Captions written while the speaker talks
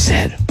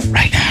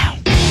right now.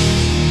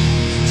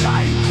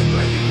 Time to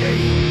play the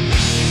game.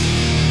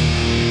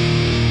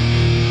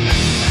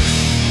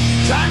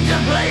 Time to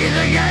play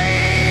the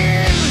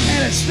game.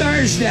 And it's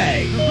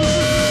Thursday.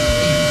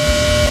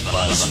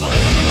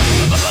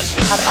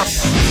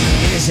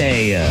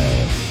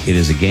 It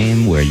is a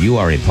game where you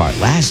are a part.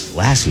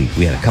 Last week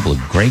we had a couple of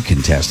great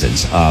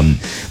contestants.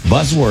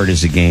 Buzzword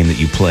is a game that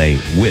you play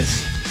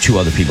with two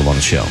other people on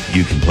the show.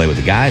 You can play with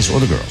the guys or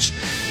the girls,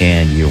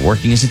 and you're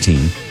working as a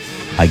team.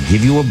 I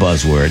give you a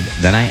buzzword,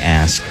 then I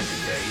ask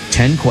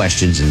 10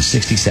 questions in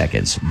 60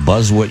 seconds. The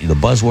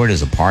buzzword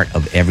is a part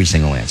of every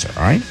single answer.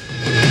 All right.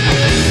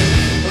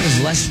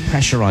 There's less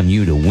pressure on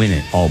you to win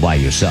it all by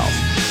yourself,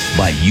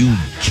 but you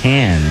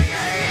can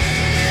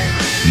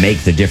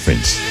make the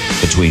difference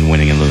between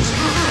winning and losing.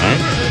 All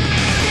right?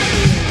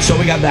 So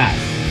we got that.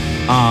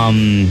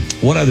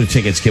 What other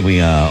tickets can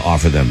we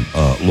offer them,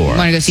 Laura?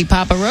 Want to go see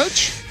Papa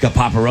Roach? Got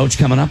Papa Roach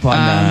coming up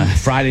on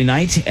Friday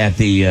night at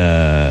the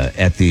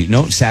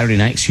Saturday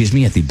night,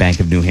 at the Bank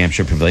of New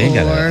Hampshire Pavilion.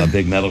 Got a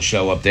big metal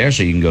show up there,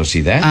 so you can go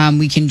see that.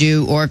 We can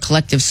do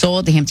Collective Soul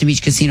at the Hampton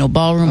Beach Casino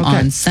Ballroom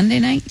on Sunday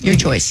night. Your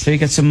choice. So you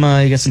got some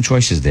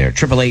choices there.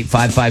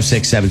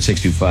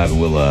 888-556-7625,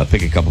 and we'll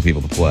pick a couple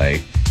people to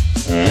play.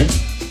 All right.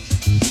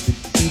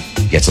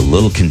 Gets a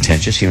little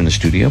contentious here in the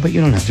studio, but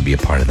you don't have to be a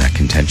part of that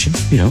contention.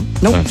 You know,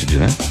 don't have to do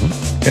that.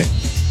 Okay.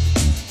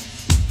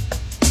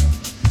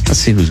 Let's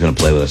see who's going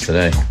to play with us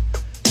today.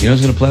 You know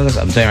who's going to play with us?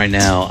 I'm telling you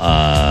right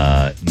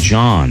now,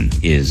 John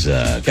is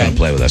going to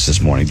play with us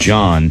this morning.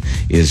 John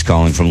is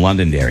calling from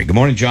Londonderry. Good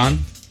morning, John.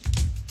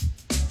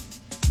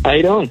 How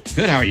you doing?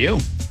 Good. How are you?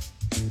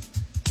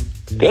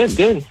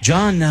 Good.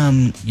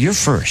 John, you're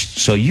first,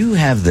 so you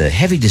have the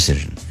heavy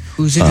decision.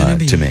 Who's it going to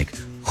be? To make.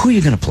 Who are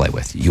you going to play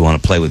with? You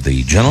want to play with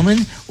the gentlemen,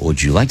 or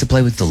would you like to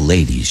play with the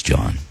ladies,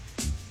 John?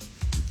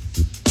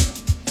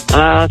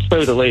 Let's play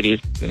with the ladies.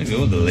 Gonna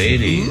go with the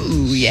ladies.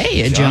 Ooh,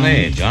 yeah, John.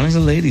 Johnny's a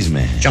ladies'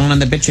 man. John and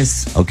the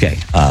bitches. Okay.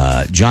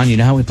 John, you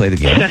know how we play the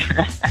game?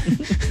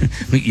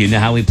 You know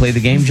how we play the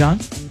game, John?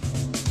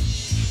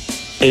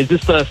 Is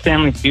this the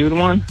Family Feud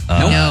one?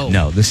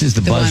 No. This is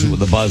the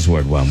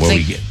buzzword one, where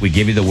we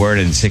give you the word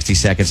in 60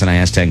 seconds, and I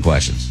ask 10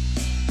 questions.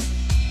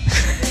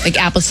 Like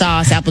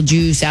applesauce, apple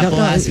juice, apple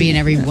has to be in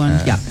every one.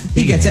 Yeah,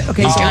 he gets it.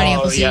 Okay, Johnny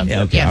Appleseed.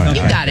 yeah. Okay, Yeah,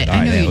 you got it.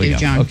 I know you do,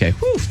 John. Okay,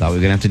 thought we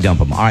were gonna have to dump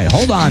him. All right,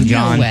 hold on,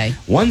 John. No way.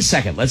 1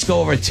 second. Let's go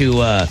over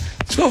to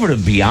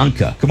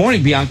Bianca. Good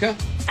morning, Bianca.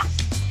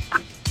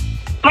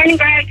 Morning,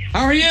 Greg.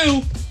 How are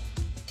you?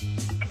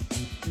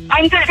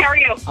 I'm good. How are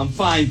you? I'm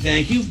fine,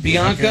 thank you.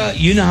 Bianca,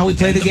 you know how we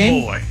play the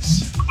game?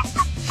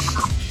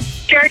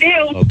 Sure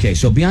do. Okay,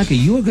 so Bianca,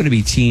 you are going to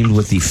be teamed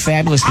with the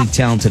fabulously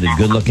talented and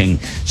good-looking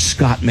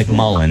Scott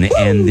McMullen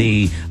and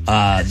the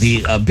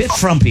a bit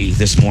frumpy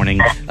this morning,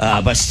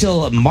 but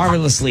still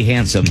marvelously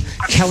handsome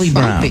Kelly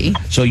Brown. Frumpy?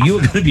 So you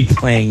are going to be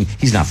playing.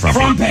 He's not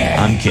frumpy.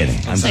 I'm kidding.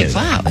 I'm kidding.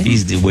 Wow.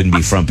 He wouldn't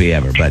be frumpy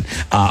ever. But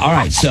all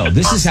right, so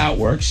this is how it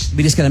works.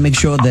 we just got to make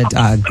sure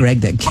that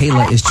Greg, that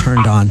Kayla is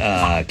turned on.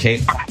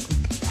 Kate,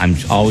 I'm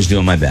always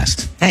doing my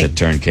best Hey. to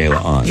turn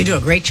Kayla on. You do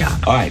a great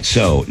job. All right,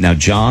 so now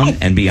John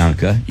and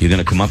Bianca, you're going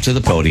to come up to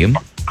the podium,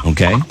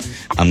 okay?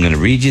 I'm going to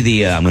read you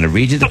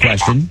the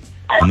question.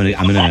 No, wait.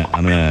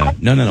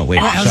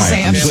 I was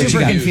saying, I'm switching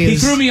super up. confused. He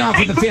threw me off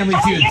with the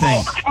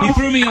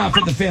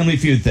Family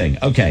Feud thing.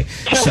 Okay,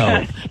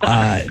 so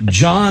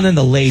John and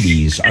the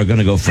ladies are going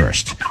to go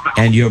first,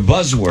 and your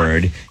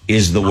buzzword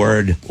is the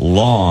word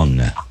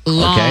long.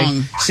 Long.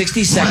 Okay,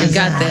 60 seconds.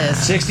 got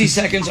this. 60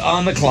 seconds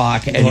on the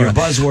clock, and your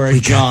buzzword,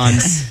 John,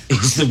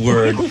 is the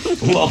word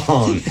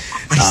long.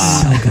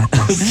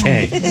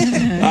 Okay,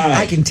 all right.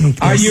 I can take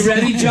this. Are you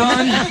ready,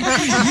 John?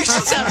 You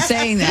should stop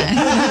saying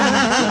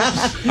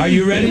that. Are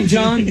you ready,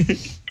 John?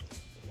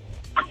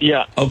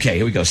 Yeah. Okay,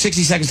 here we go.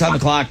 60 seconds on the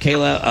clock.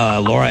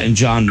 Kayla, Laura, and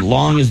John.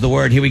 Long is the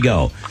word. Here we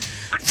go.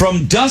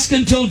 From dusk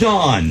until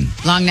dawn.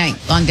 Long night,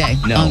 long day.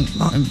 No.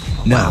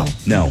 No.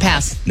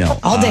 Pass. No.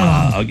 All day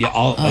long.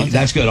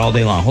 That's good. All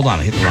day long. Hold on.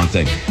 I hit the wrong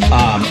thing.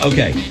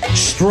 Okay.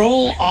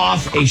 Stroll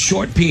off a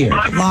short pier.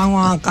 Long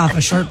walk off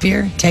a short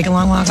pier. Take a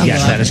long walk off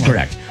Yes, a that is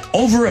correct.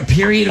 Over a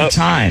period of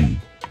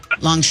time.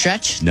 Long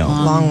stretch. No.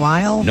 long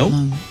while. Nope.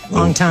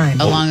 Long time.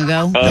 Long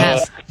ago.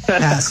 Pass.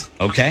 Pass.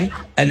 Okay.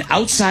 An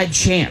outside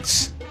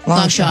chance.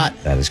 Long shot.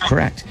 That is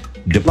correct.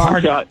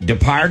 shot.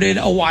 Departed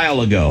a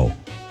while ago.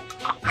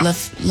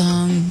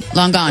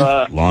 Long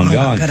gone. Long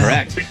gone. good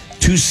Correct.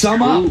 To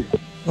sum up.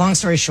 Long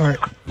story short.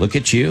 Look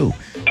at you.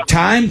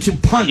 Time to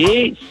punt.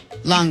 Jeez.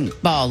 Long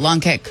ball.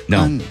 Long kick. No.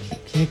 Long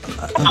kick.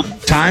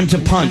 Time to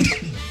punt.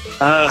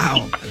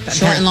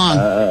 Short and long.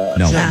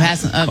 No.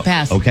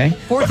 Pass. Okay.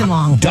 Fourth and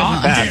long.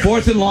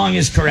 Fourth and long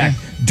is correct.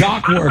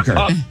 Dock worker.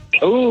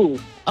 Ooh.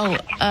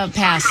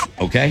 Pass.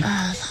 Okay.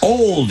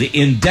 Old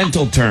in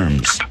dental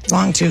terms.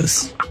 Long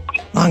tooth.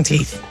 Long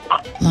teeth.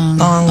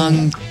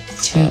 Long.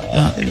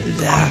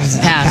 Pass.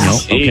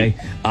 No. Okay.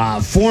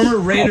 Former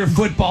Raider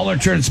footballer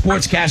turned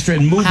sportscaster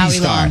and movie Howie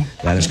star. Long.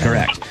 That is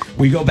correct.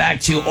 We go back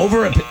to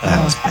over a.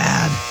 That was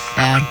bad.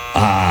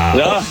 Bad.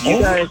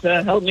 You guys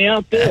helped me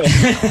out too.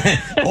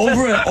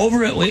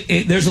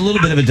 There's a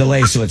little bit of a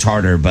delay, so it's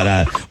harder.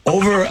 But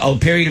over a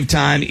period of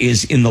time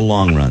is in the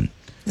long run.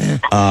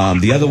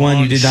 The other one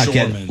you did not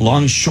get,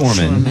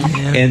 longshoreman,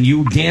 and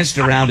you danced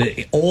around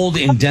it. Old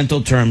in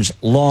dental terms,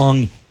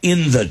 long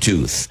in the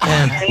tooth.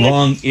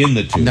 Long in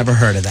the tooth. Never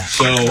heard of that.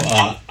 So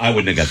I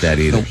wouldn't have got that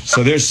either.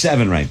 So there's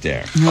 7 right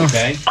there.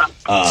 Okay.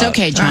 It's okay, All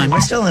right, John. we're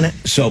still in it.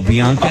 So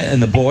Bianca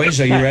and the boys,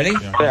 are you ready?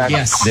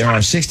 Yes. There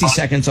are 60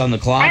 seconds on the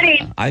clock.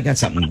 Ready. I got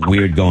something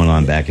weird going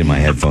on back in my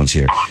headphones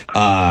here.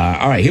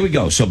 All right, here we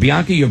go. So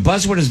Bianca, your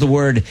buzzword is the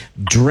word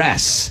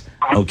dress.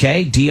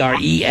 Okay,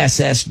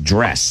 DRESS,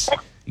 dress.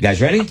 You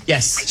guys ready?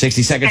 Yes.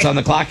 60 seconds on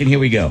the clock, and here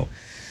we go.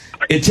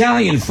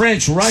 Italian,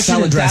 French, Russian,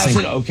 Salad and dressing.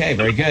 thousand. Okay,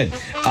 very good.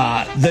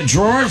 The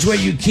drawers where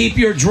you keep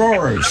your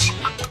drawers.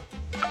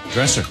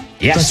 Dresser.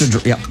 Yes.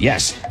 Dresser, yep.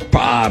 Yes.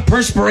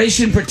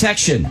 Perspiration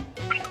protection.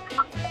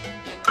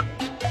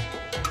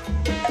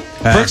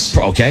 Pass.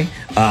 Okay.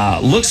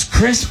 Looks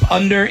crisp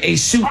under a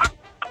suit.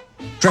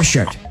 Dress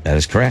shirt. That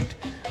is correct.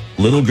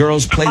 Little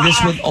girls play this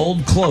with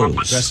old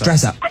clothes.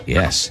 Dress up.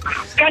 Yes.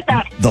 Dress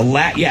up. The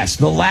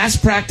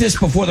last practice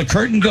before the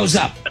curtain goes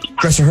up.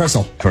 Dress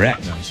rehearsal.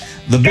 Correct.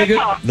 The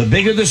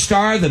bigger the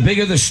star, the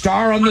bigger the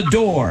star on the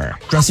door.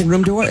 Dressing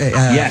room door.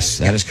 Yes,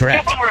 that is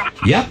correct.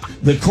 Yep.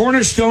 The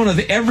cornerstone of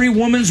every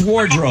woman's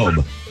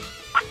wardrobe.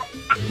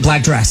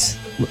 Black dress.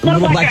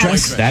 Little black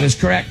dress. That is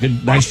correct.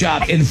 Good, nice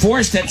job.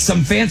 Enforced at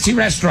some fancy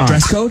restaurant.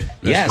 Dress code.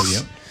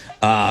 Yes.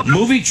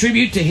 Movie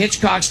tribute to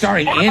Hitchcock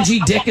starring Angie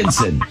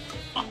Dickinson.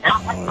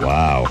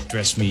 Wow.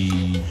 Dress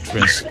me.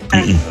 Dress.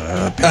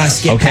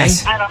 Skip Okay.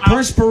 pass.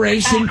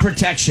 Perspiration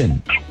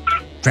protection.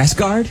 Dress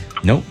guard.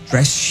 Nope.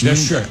 Dress sheet.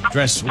 Dress shirt.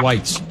 Dress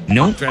whites.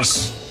 Nope.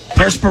 Dress.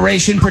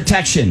 Perspiration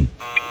protection.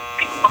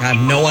 I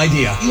have no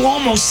idea. You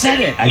almost said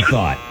it, I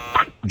thought.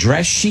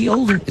 Dress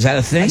shield? Is that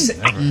a thing?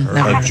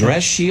 A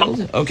dress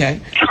shield? Okay.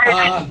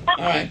 All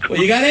right. Well,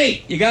 you got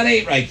 8. You got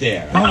 8 right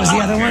there. What was the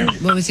other one?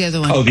 What was the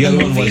other one? Oh, the other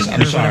one movie was,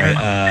 I'm or sorry,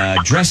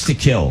 Dress to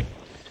Kill.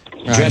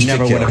 Dress to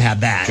never Kill. would have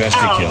had that. Dress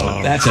to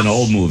Kill. That's an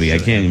old movie. I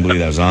can't even believe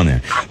that was on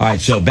there. All right,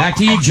 so back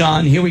to you,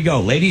 John. Here we go.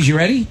 Ladies, you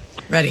ready?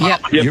 Ready?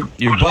 Yep.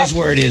 Your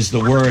buzzword is the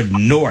word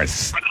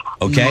north.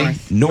 Okay?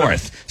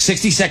 North.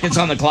 60 seconds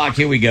on the clock.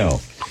 Here we go.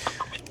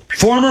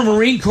 Former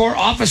Marine Corps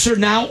officer,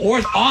 now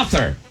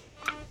author.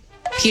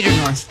 Peter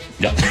North.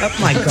 No. Oh,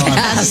 my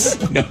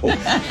God. No.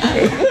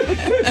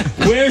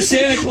 Where's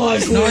Santa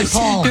Claus? North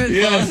Pole.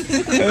 Yeah.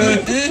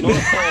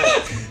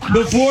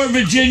 Before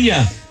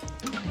Virginia.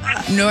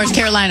 North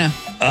Carolina.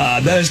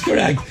 That is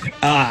correct.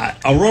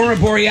 Aurora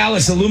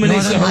Borealis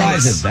illuminates Northern the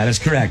horizon. Lights. That is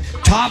correct.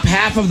 Top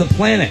half of the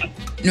planet.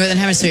 Northern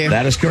Hemisphere.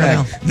 That is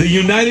correct. The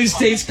United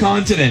States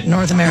continent.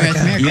 North America.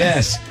 North America.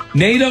 Yes.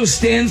 NATO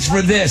stands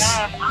for this.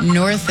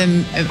 North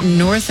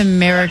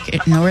America.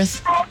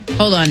 North.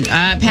 Hold on.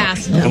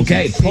 Pass.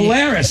 Okay.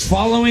 Polaris,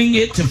 following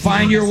it to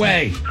find your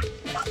way.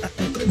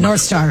 North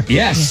Star.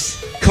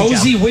 Yes.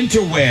 Cozy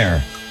winter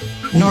wear.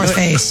 North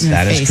Face.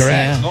 That is Face,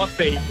 correct. yeah. North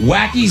Face.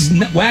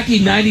 Wacky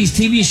 90s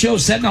TV show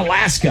set in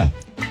Alaska.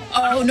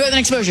 Oh, Northern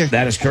Exposure.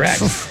 That is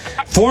correct.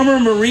 Former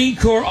Marine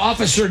Corps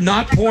officer,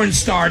 not porn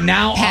star,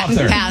 now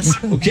author. Pass.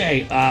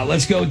 Okay,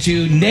 let's go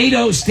to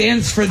NATO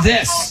stands for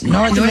this.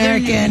 North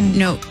American.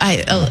 No,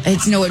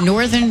 it's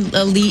Northern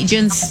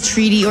Allegiance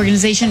Treaty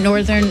Organization.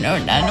 Northern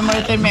National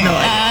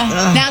Atlantic.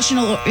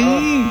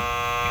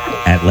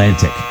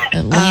 Atlantic.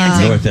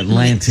 North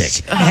Atlantic.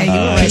 Hey, you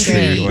were right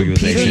Treaty there.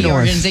 Organization. Treaty North.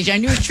 Organization. I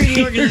knew it was Treaty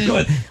You're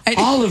Organization. good.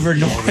 Oliver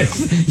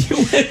North. You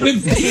went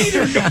with Peter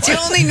North. It's the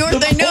only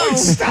North I know.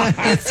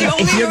 It's the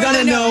only If you're North I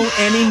gonna know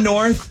any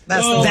north,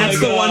 That's Oh,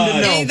 that's my the one to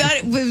God. know. I thought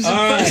it was the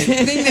All first right.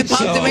 thing that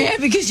popped in my head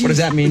because you. What does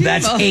that mean?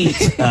 That's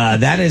 8.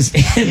 That is.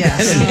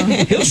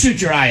 He'll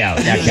shoot your eye out.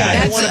 That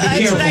guy.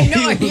 That's what I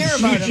know. I hear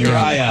about Shoot him. your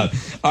eye out.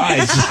 All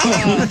right.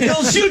 So,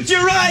 He'll shoot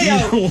your eye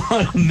out. you don't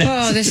want to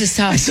mess. Oh, this is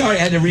tough. Sorry, I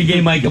had to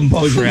regain my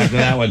composure after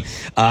that one.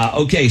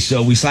 Okay,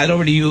 so we slide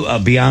over to you,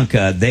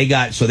 Bianca. They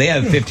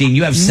have 15.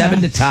 You have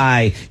 7 to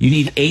tie. You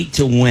need 8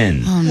 to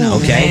win. Oh, no.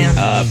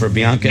 Okay, for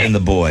Bianca and the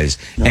boys.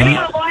 And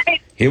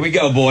here we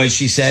go, boys.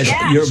 She says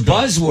your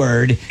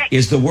buzzword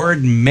is the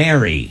word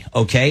Mary.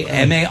 Okay,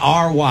 Mary,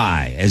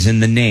 as in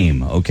the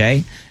name.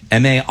 Okay,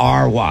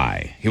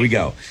 Mary. Here we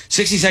go.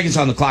 60 seconds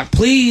on the clock,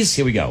 please.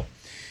 Here we go.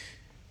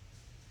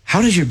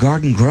 How does your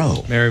garden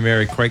grow?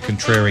 Mary, quite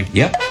contrary.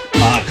 Yep.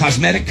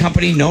 Cosmetic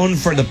company known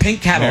for the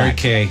pink Cadillac. Mary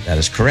Kay. That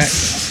is correct.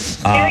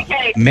 Mary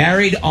Kay.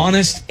 Married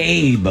Honest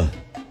Abe.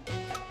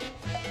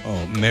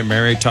 Oh,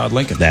 Mary Todd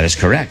Lincoln. That is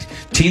correct.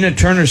 Tina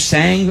Turner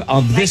sang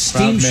of this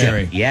steam Proud ship.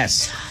 Mary.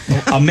 Yes.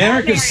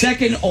 America's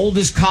second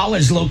oldest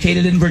college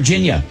located in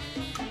Virginia.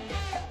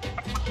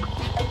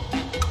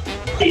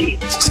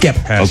 Skip.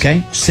 Pass. Okay.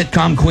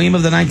 Sitcom queen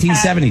of the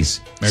 1970s.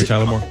 Mary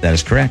Tyler Moore. That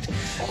is correct.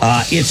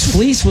 Its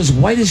fleece was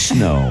white as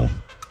snow.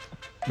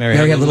 Mary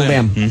had Little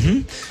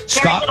Lamb.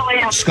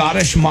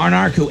 Scottish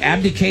monarch who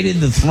abdicated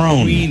the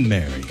throne. Queen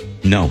Mary.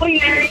 No. Queen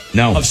Mary.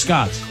 No. Of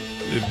Scots.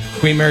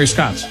 Queen Mary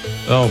Scots.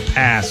 Oh,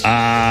 pass.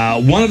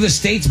 One of the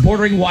states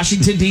bordering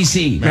Washington,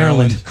 D.C.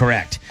 Maryland.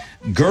 Correct.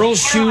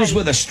 Girls' shoes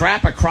with a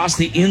strap across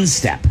the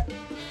instep.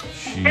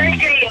 Very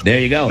good. There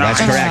you go. That's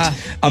correct.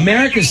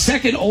 America's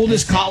second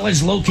oldest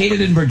college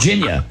located in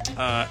Virginia.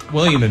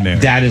 William and Mary.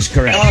 That is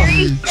correct.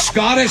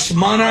 Scottish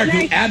monarch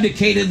who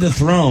abdicated the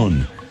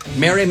throne.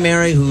 Mary,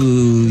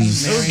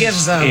 who's... Who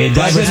gives them? It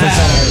doesn't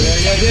matter.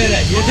 You did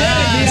it. You did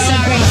it.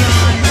 Sorry,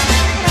 John.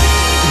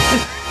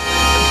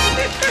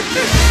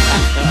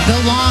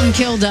 The long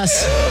killed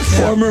us.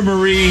 Former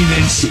Marine,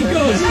 and she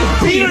goes to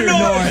Peter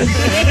North.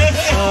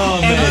 Oh,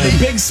 man. With a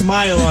big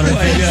smile on her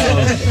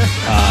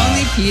face.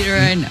 Only Peter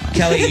I know.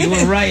 Kelly, you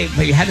were right,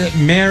 but you had to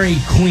marry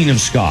Queen of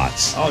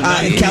Scots. Oh,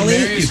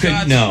 Kelly? You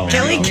could no.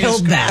 Kelly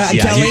killed that.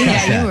 Yeah, Kelly, you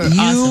got you that. were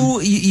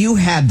awesome. You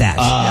had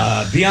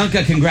that.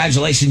 Bianca,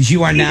 congratulations.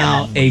 You are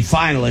now a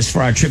finalist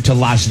for our trip to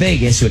Las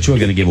Vegas, which we're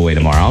going to give away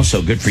tomorrow.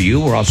 So good for you.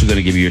 We're also going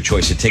to give you your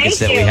choice of tickets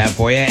Thank that we you. have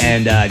for you.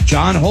 And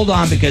John, hold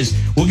on, because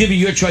we'll give you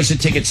your choice of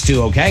tickets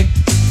too, okay?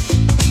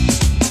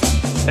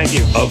 Thank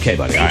you. Okay,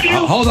 buddy. All right. you.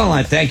 Hold on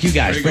line. Thank you,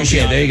 guys. There you go,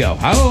 Appreciate it. There you go.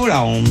 Hold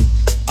on.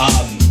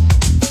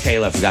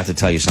 Kayla, I forgot to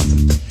tell you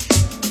something.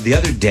 The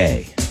other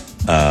day,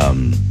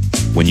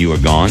 when you were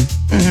gone,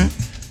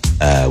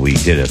 we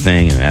did a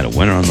thing and had a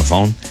winner on the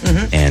phone.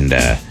 And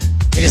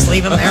You just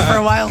leave them there for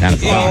a while? kind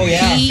of fun.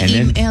 He And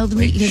then emailed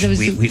me because it was.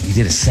 we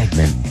did a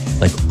segment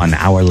like an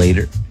hour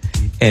later.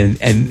 And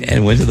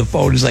went to the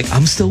phone. He's like,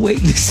 I'm still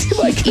waiting to see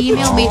my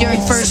emailed me during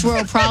First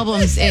World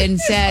Problems and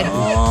said,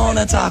 Oh,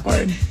 that's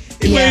awkward.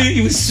 yeah.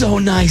 He was so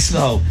nice,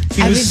 though.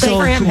 He I was was so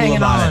for him cool hanging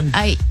about on.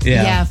 it.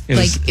 Yeah, it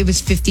was- it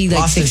was 50, like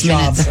Lost 6 his job.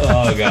 minutes.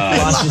 Oh, God.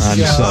 Lost his I'm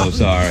job. so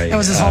sorry. That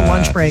was his whole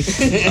lunch break.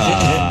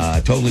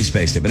 Totally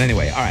spaced it. But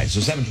anyway, all right, so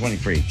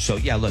 7:23. So,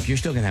 yeah, look, you're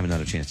still going to have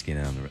another chance to get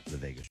in on the Vegas.